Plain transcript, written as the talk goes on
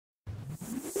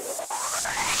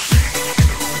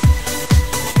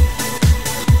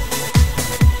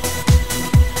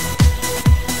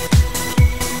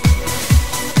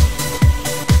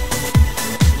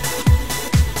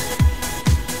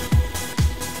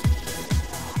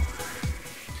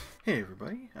Hey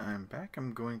everybody, I'm back.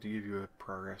 I'm going to give you a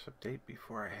progress update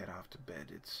before I head off to bed.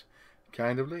 It's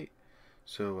kind of late.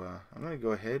 So I'm going to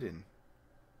go ahead and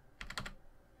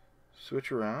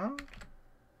switch around.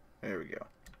 There we go.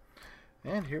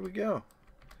 And here we go.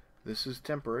 This is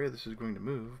temporary. This is going to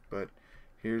move, but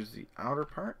here's the outer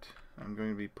part. I'm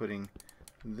going to be putting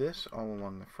this all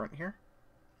along the front here.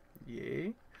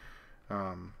 Yay.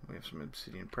 We have some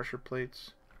obsidian pressure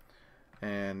plates.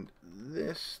 And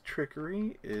this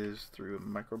trickery is through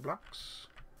micro blocks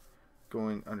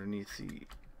going underneath the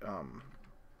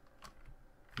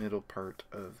middle part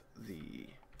of the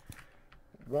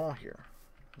wall here.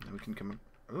 And we can come up.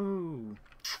 Ooh,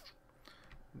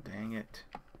 dang it.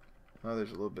 Well,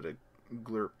 there's a little bit of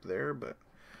glurp there, but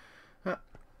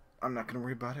I'm not going to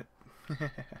worry about it.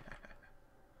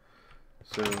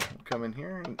 So come in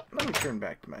here and let me turn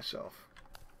back to myself.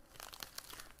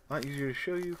 A lot easier to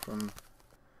show you from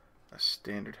a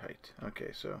standard height.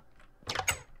 Okay, so,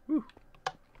 whew,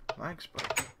 lag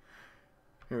spike.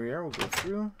 Here we are, we'll go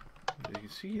through. As you can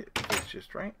see, it fits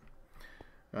just right.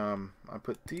 I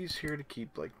put these here to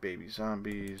keep like baby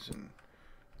zombies and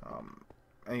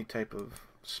any type of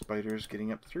spiders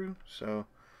getting up through. So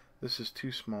this is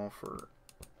too small for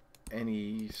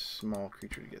any small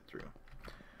creature to get through.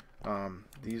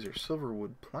 These are silver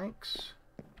wood planks.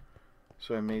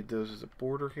 So I made those as a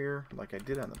border here, like I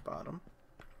did on the bottom.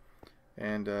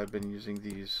 And I've been using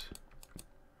these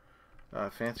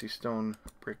fancy stone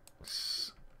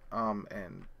bricks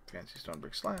and fancy stone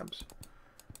brick slabs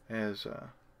as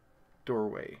a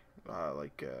doorway,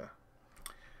 like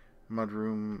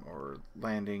mudroom or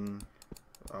landing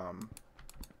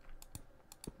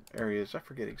areas. I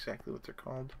forget exactly what they're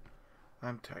called.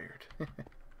 I'm tired.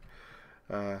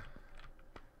 I've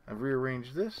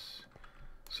rearranged this.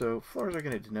 So floors are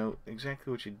going to denote exactly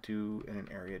what you do in an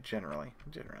area generally.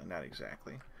 Generally, not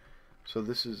exactly. So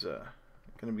this is going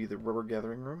to be the rubber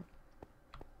gathering room.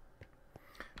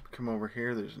 Come over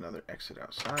here, there's another exit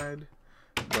outside.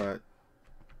 But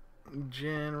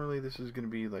generally this is going to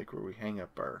be like where we hang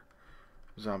up our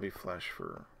zombie flesh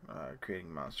for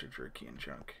creating monster jerky and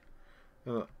junk.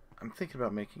 I'm thinking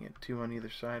about making it two on either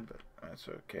side, but that's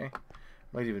okay.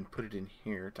 Might even put it in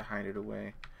here to hide it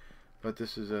away. But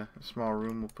this is a small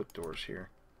room. We'll put doors here.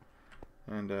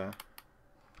 And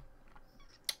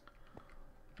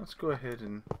let's go ahead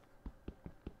and...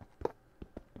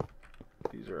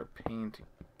 These are a pain to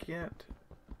get.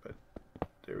 But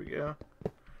there we go.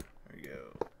 There we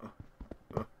go.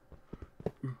 We'll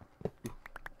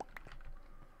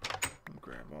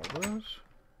grab all those.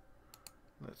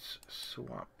 Let's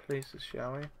swap places,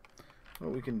 shall we?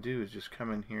 What we can do is just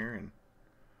come in here and...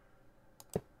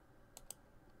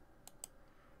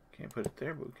 Can't put it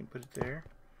there, but we can put it there.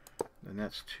 Then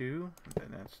that's two.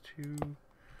 Then that's two.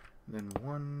 Then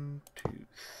 1, 2,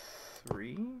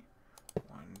 3.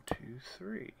 1, 2,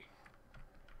 3.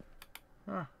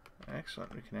 Ah,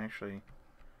 excellent. We can actually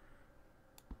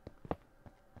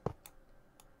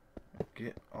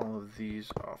get all of these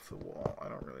off the wall. I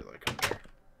don't really like them there.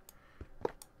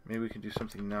 Maybe we can do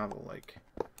something novel, like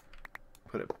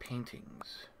put up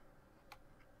paintings.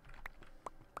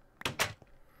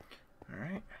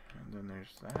 Alright, and then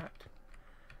there's that.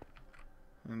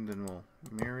 And then we'll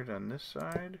mirror it on this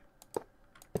side.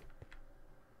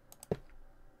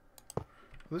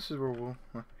 This is where we'll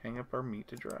hang up our meat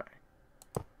to dry.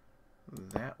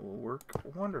 That will work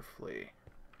wonderfully.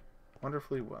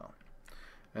 Wonderfully well.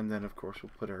 And then of course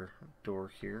we'll put our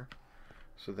door here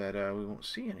so that we won't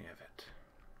see any of it.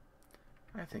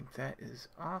 I think that is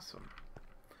awesome.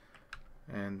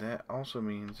 And that also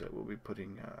means that we'll be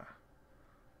putting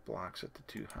blocks at the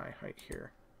too high height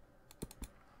here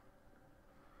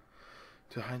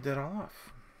to hide that all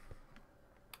off.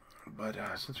 But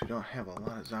since we don't have a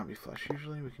lot of zombie flesh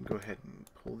usually, we can go ahead and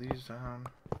pull these down.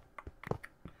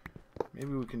 Maybe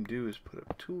what we can do is put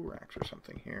up tool racks or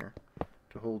something here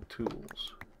to hold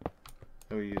tools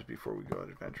that we use before we go out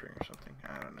adventuring or something.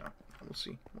 I don't know. We'll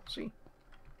see. We'll see.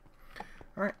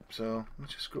 Alright, so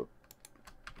let's just go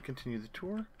continue the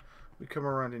tour. We come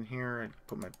around in here, I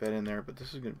put my bed in there, but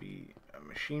this is going to be a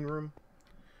machine room.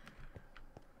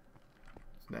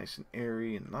 It's nice and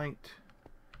airy and light.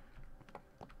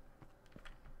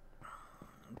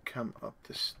 Come up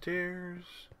the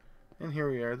stairs, and here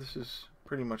we are. This is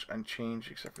pretty much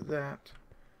unchanged except for that.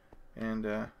 And,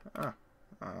 let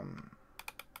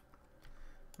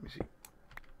me see.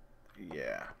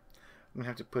 Yeah. I'm going to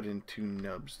have to put in 2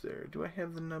 nubs there. Do I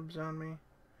have the nubs on me?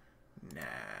 Nah.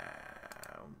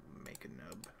 I'll make a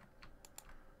nub.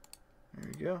 There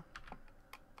we go.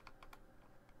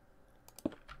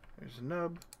 There's a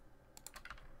nub.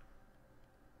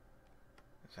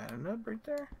 Is that a nub right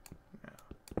there? No.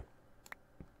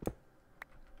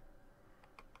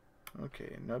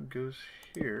 Okay, a nub goes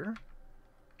here.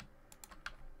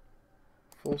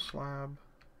 Full slab.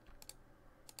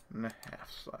 And a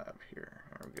half slab here.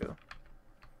 There we go.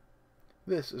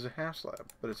 This is a half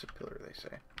slab, but it's a pillar, they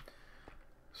say.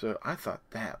 So I thought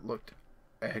that looked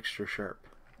extra sharp.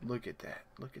 Look at that.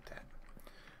 Look at that.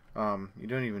 You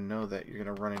don't even know that you're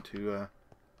going to run into a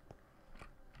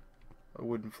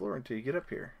wooden floor until you get up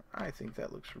here. I think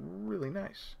that looks really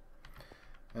nice.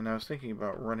 And I was thinking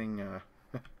about running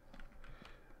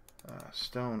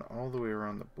stone all the way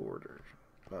around the border,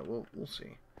 but we'll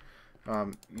see.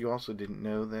 You also didn't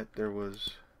know that there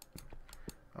was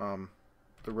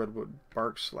the redwood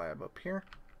bark slab up here.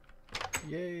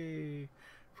 Yay!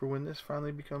 For when this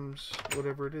finally becomes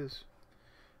whatever it is.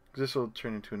 This will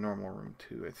turn into a normal room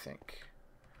too, I think.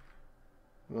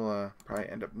 We'll probably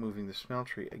end up moving the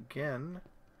smeltery again.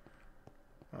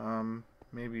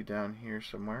 Maybe down here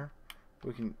somewhere.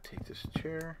 We can take this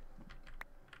chair.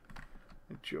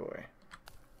 Enjoy.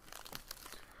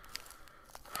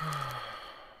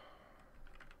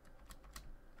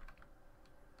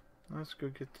 Let's go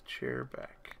get the chair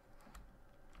back.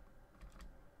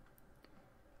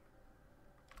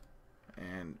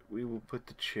 And we will put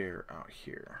the chair out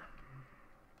here.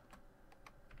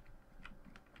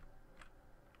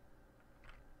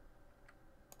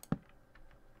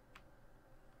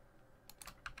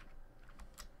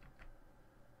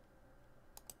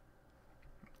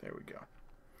 There we go.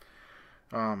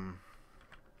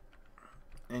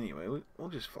 Anyway, we'll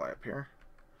just fly up here.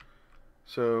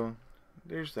 So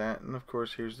there's that, and of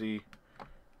course here's the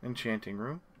enchanting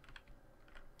room.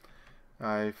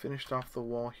 I finished off the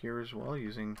wall here as well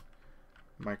using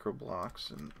micro blocks,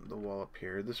 and the wall up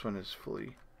here. This one is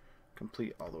fully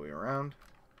complete all the way around.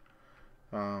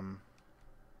 Then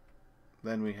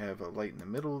we have a light in the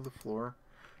middle of the floor,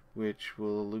 which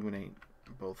will illuminate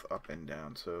both up and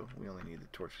down, so we only need the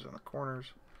torches on the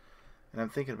corners. And I'm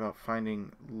thinking about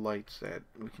finding lights that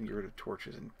we can get rid of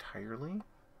torches entirely.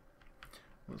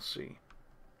 We'll see.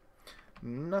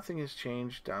 Nothing has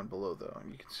changed down below though.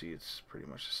 You can see it's pretty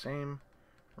much the same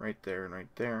right there and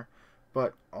right there.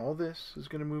 But all this is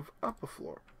going to move up a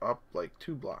floor, up like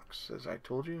 2 blocks, as I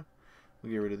told you.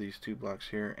 We'll get rid of these 2 blocks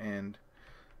here, and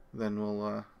then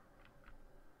we'll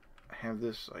have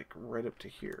this like right up to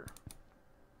here.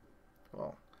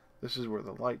 Well, this is where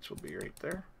the lights will be, right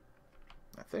there,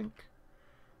 I think.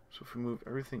 So if we move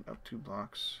everything up 2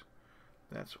 blocks,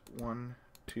 that's 1,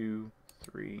 2,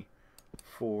 3,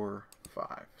 4,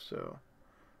 5. So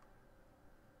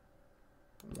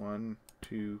 1,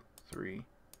 2, 3,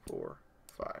 4,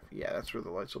 5. Yeah, that's where the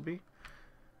lights will be.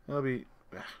 It'll be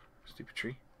stupid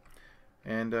tree,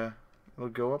 and it'll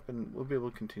go up, and we'll be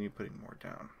able to continue putting more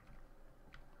down.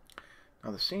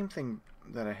 Now the same thing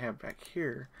that I have back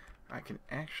here, I can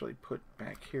actually put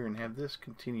back here and have this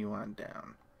continue on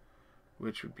down,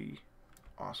 which would be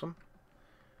awesome.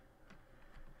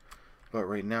 But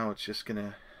right now it's just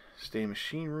gonna stay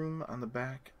machine room on the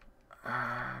back.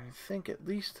 I think at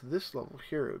least this level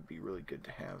here it would be really good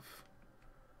to have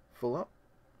full up.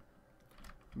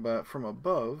 But from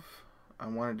above, I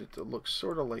wanted it to look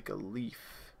sort of like a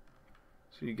leaf.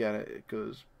 So you got it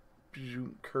goes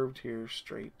curved here,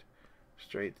 straight,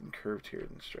 straight, then curved here,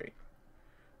 then straight.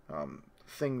 The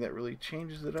thing that really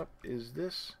changes it up is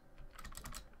this.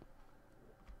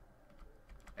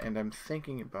 And I'm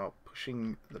thinking about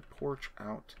pushing the porch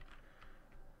out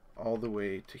all the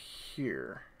way to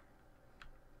here,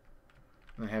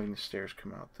 and having the stairs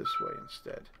come out this way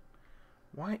instead.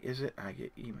 Why is it I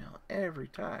get email every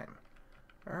time?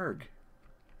 Arg.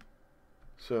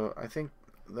 So I think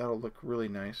that'll look really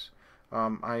nice.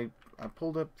 I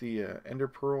pulled up the Ender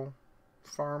Pearl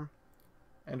farm,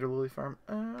 Ender Lily farm.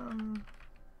 Can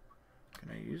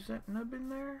I use that nub in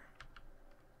there?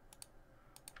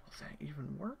 Will that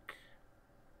even work?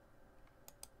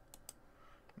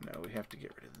 No, we have to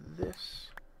get rid of this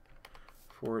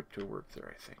for it to work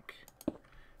there, I think.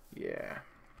 Yeah.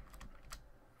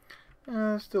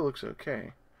 Still looks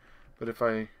okay. But if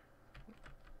I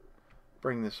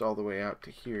bring this all the way out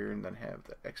to here and then have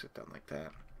the exit done like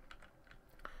that,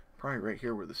 probably right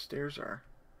here where the stairs are,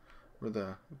 where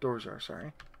the doors are,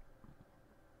 sorry.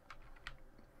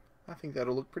 I think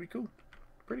that'll look pretty cool.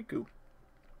 Pretty cool.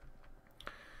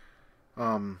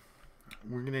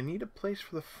 We're gonna need a place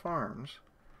for the farms,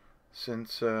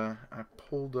 since I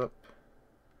pulled up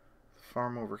the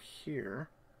farm over here,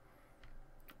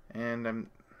 and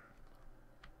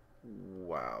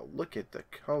wow, look at the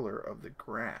color of the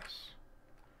grass.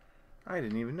 I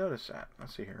didn't even notice that.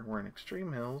 Let's see here. We're in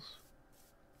Extreme Hills,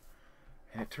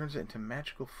 and it turns it into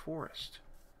Magical Forest.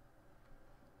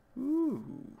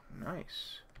 Ooh,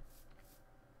 nice.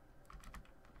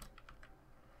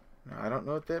 Now, I don't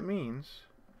know what that means,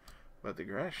 but the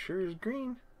grass sure is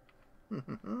green.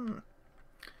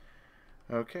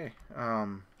 Okay,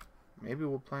 maybe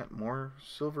we'll plant more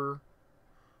silver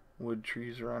wood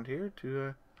trees around here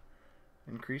to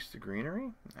increase the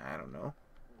greenery? I don't know.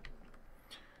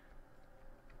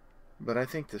 But I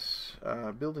think this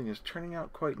building is turning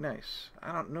out quite nice.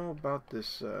 I don't know about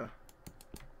this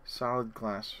solid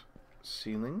glass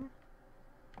ceiling.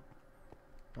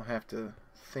 We'll have to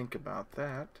think about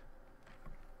that.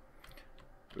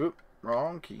 Oop,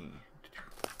 wrong key.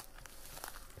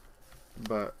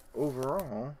 But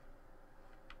overall,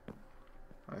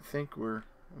 I think we've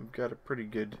got a pretty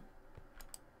good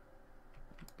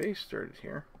base started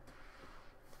here.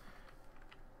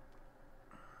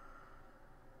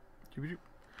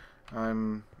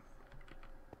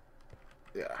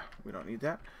 Yeah, we don't need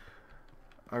that.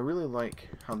 I really like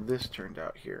how this turned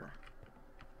out here,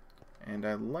 and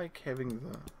I like having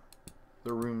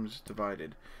the rooms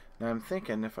divided. Now I'm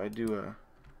thinking if I do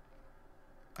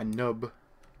a nub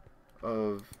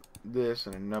of this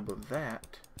and a nub of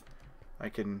that, I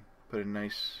can put a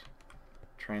nice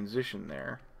transition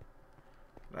there.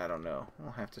 But I don't know.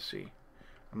 We'll have to see.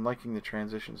 I'm liking the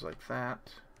transitions like that.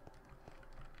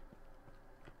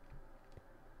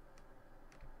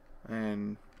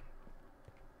 And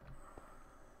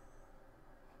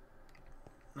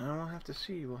no, we'll have to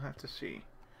see. We'll have to see.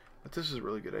 But this is a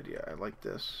really good idea. I like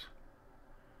this.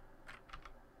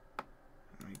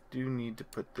 We do need to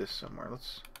put this somewhere.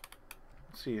 Let's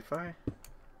see if I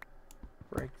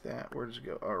break that. Where does it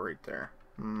go? Oh, right there.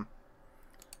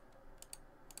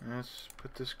 Let's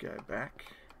put this guy back.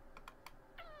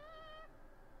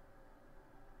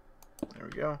 There we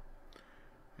go.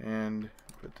 And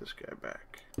put this guy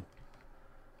back.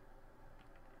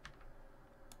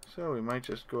 So we might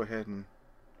just go ahead and...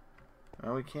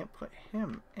 well, we can't put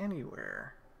him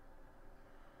anywhere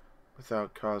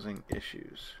without causing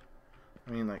issues.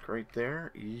 I mean, like right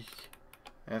there. Eek.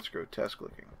 That's grotesque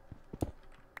looking.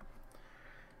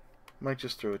 Might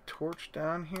just throw a torch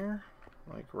down here,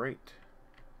 like right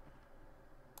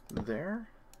there.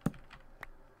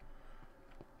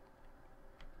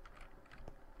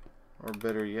 Or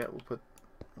better yet,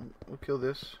 we'll kill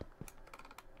this.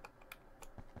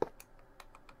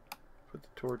 Put the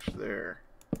torch there.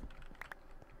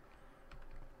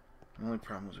 The only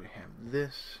problem is we have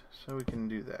this, so we can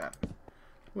do that.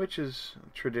 Which is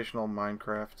traditional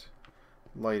Minecraft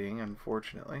lighting,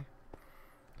 unfortunately.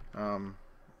 And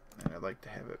I'd like to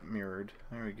have it mirrored.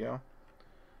 There we go.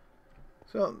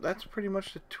 So that's pretty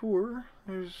much the tour.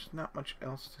 There's not much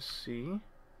else to see.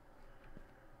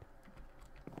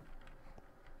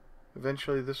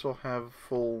 Eventually this will have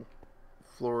full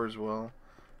floor as well,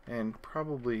 and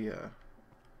probably a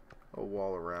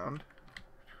wall around.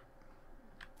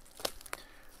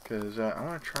 Because I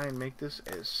want to try and make this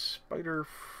as spider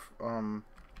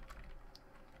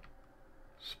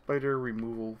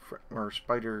removal or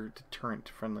spider deterrent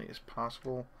friendly as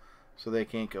possible, so they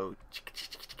can't go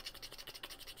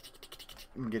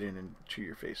and get in and chew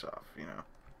your face off, you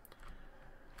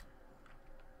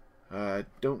know.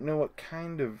 Don't know what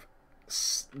kind of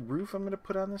roof I'm going to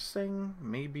put on this thing.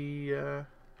 Maybe we'll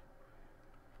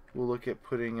look at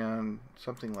putting on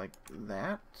something like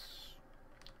that.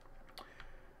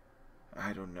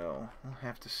 I don't know. We'll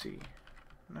have to see.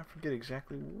 And I forget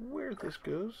exactly where this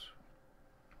goes.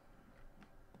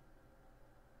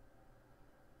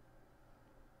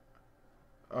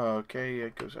 Okay,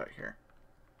 it goes out here.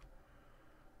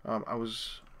 I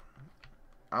was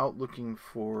out looking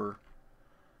for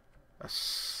a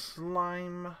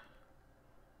slime.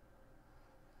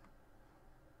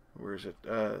 Where is it?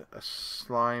 A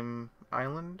slime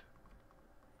island.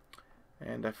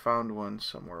 And I found one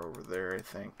somewhere over there, I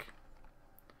think.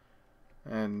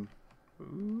 And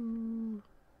ooh,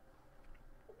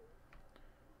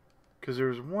 because there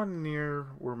was one near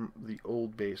where the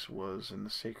old base was in the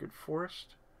Sacred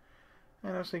Forest,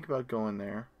 and I was thinking about going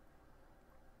there,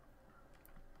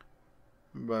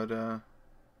 but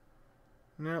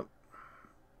nope,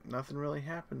 nothing really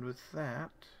happened with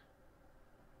that.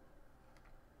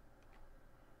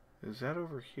 Is that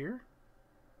over here?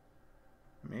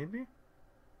 Maybe?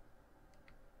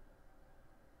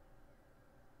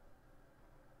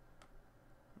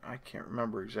 I can't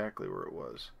remember exactly where it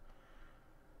was.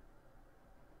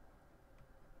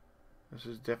 This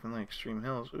is definitely Extreme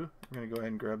Hills. Ooh, I'm going to go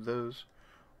ahead and grab those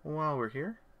while we're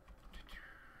here.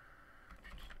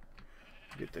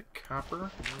 Get the copper.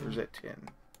 Where's that tin?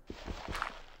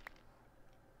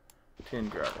 Tin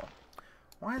gravel.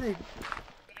 Why they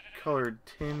colored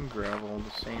tin gravel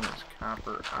the same as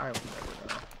copper? I will never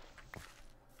know.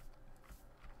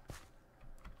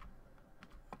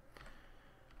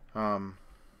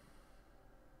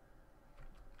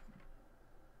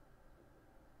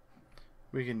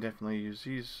 We can definitely use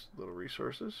these little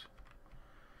resources.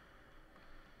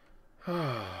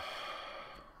 Oh,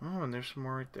 and there's some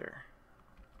more right there.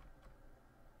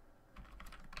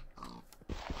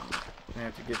 I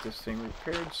have to get this thing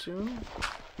repaired soon.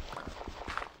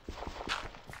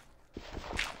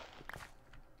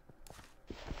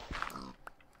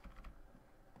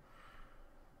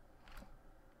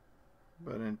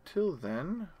 But until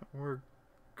then, we're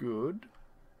good.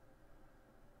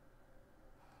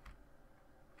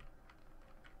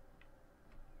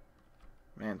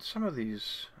 Man, some of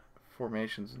these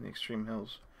formations in the extreme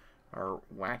hills are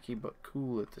wacky but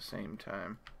cool at the same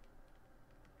time.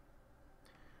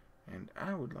 And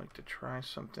I would like to try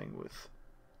something with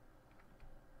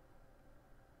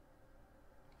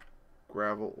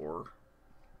gravel ore.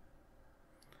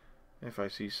 If I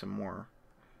see some more.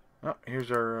 Oh,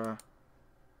 here's our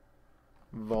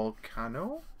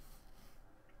volcano.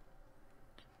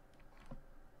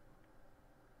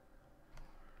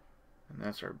 And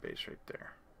that's our base right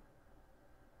there.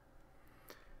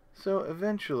 So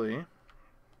eventually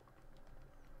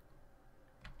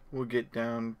we'll get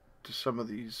down to some of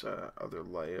these other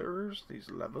layers,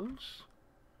 these levels,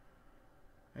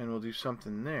 and we'll do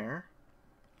something there.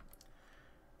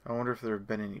 I wonder if there have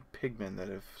been any pigmen that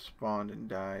have spawned and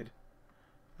died.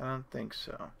 I don't think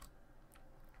so.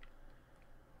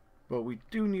 But we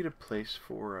do need a place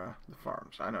for the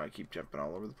farms. I know I keep jumping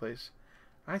all over the place.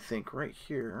 I think right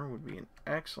here would be an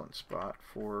excellent spot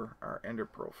for our ender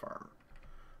pearl farm.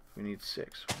 We need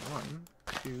 6. 1,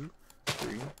 2,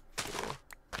 3, 4,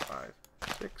 5,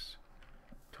 6.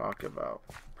 Talk about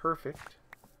perfect.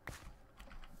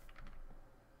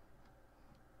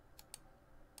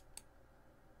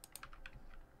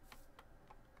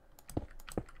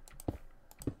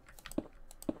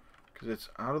 Because it's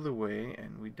out of the way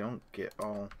and we don't get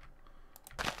all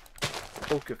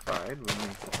pokified when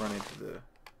we run into the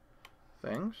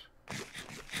things.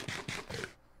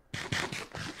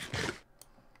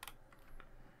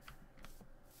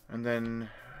 And then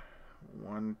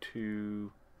 1,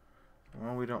 2.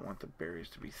 Well, we don't want the berries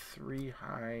to be 3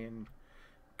 high and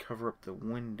cover up the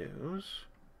windows.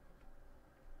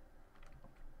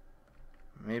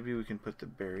 Maybe we can put the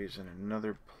berries in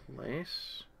another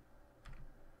place.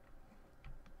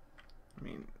 I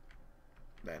mean,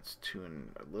 that's 2 and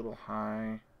a little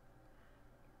high.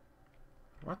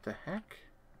 What the heck?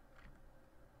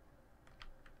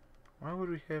 Why would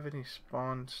we have any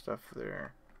spawn stuff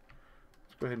there?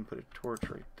 Let's go ahead and put a torch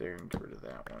right there and get rid of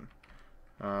that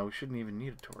one. We shouldn't even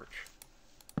need a torch,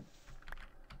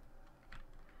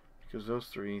 because those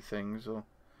 3 things will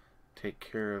take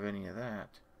care of any of that.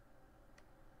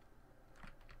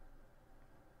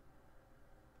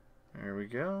 There we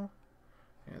go.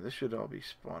 Yeah, this should all be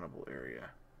spawnable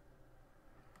area.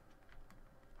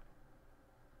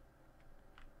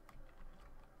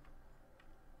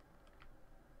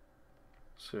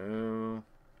 So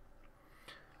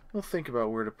we'll think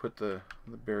about where to put the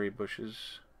berry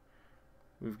bushes.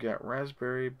 We've got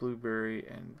raspberry, blueberry,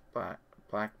 and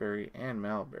blackberry, and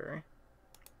malberry.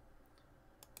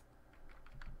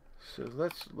 So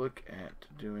let's look at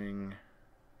doing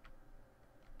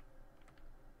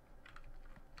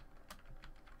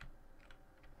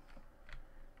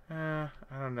I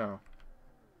don't know.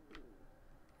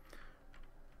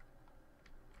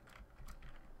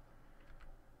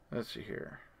 Let's see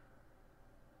here.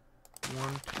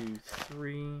 1, 2,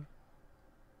 3,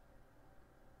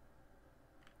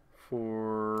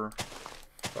 4,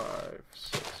 5,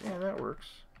 6. Yeah, that works.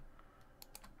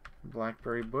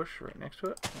 Blackberry bush right next to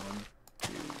it. 1,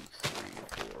 2,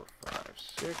 3, 4, 5,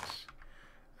 6.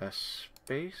 A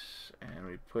space, and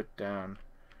we put down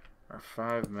our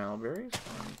 5 malberries.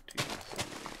 1, 2,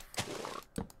 3,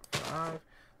 4, 5.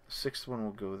 The 6th one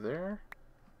will go there.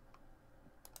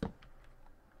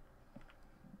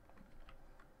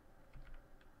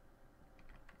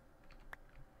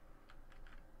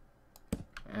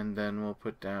 And then we'll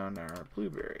put down our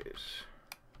blueberries.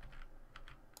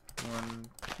 1,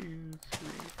 2, 3,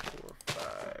 4,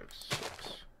 5,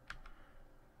 6.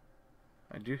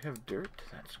 I do have dirt.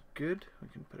 That's good. We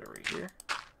can put it right here.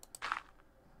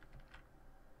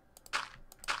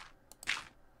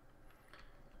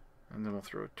 And then we'll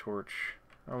throw a torch.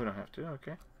 Oh, we don't have to.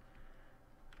 Okay.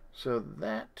 So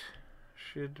that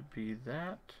should be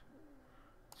that.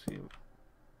 Let's see.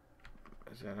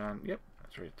 Is that on? Yep,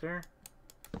 that's right there.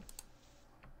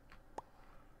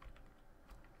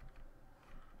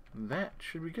 that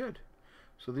should be good.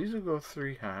 So these will go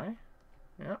 3 high.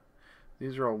 Yep.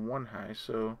 These are all 1 high.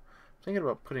 So I'm thinking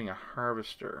about putting a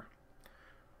harvester.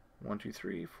 1, 2,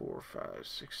 3, 4, 5,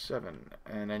 6, 7.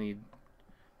 And I need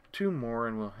 2 more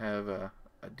and we'll have a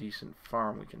decent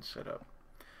farm we can set up.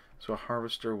 So a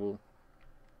harvester will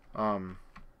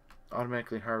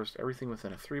automatically harvest everything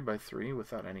within a 3x3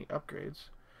 without any upgrades.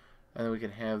 And then we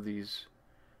can have these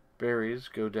berries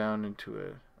go down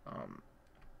into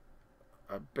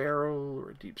a barrel or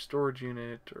a deep storage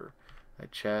unit or a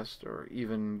chest, or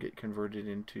even get converted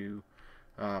into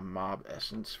mob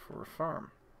essence for a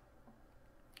farm.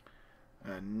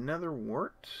 Another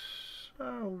wart,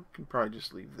 we can probably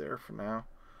just leave there for now.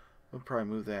 We'll probably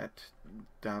move that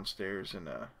downstairs in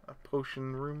a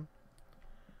potion room.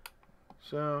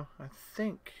 So I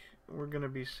think we're going to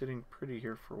be sitting pretty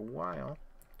here for a while.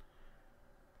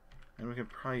 And we can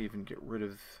probably even get rid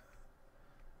of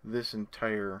this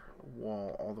entire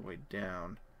wall all the way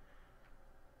down.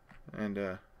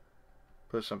 And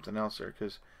put something else there,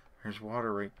 because there's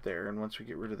water right there. And once we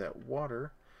get rid of that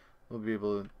water, we'll be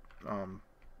able to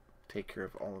take care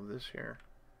of all of this here.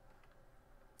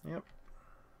 Yep.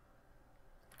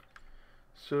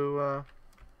 So,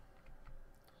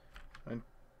 and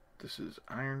this is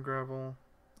iron gravel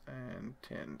and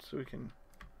tin, so we can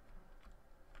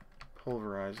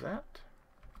pulverize that.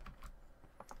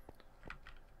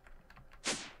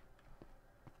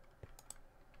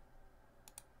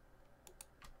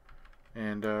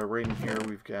 And right in here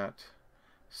we've got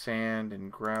sand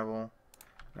and gravel.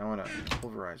 Now I want to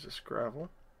pulverize this gravel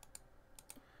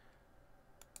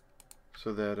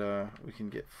so that we can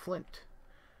get flint.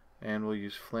 And we'll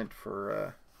use flint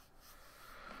for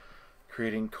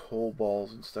creating coal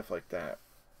balls and stuff like that.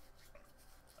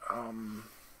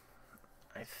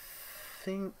 I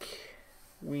think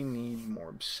we need more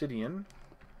obsidian.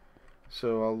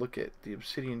 So I'll look at the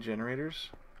obsidian generators.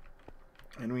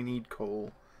 And we need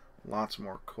coal. Lots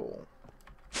more coal.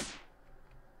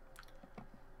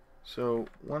 So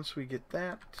once we get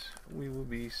that, we will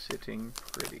be sitting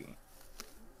pretty.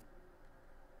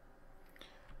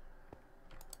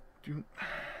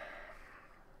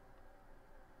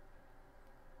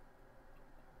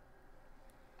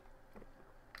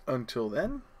 Until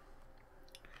then,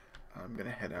 I'm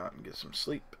gonna head out and get some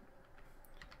sleep.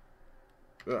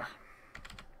 Ugh.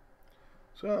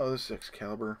 So this is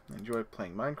Excalibur. Enjoy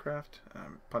playing Minecraft,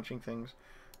 punching things,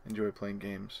 enjoy playing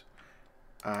games.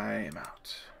 I am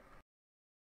out.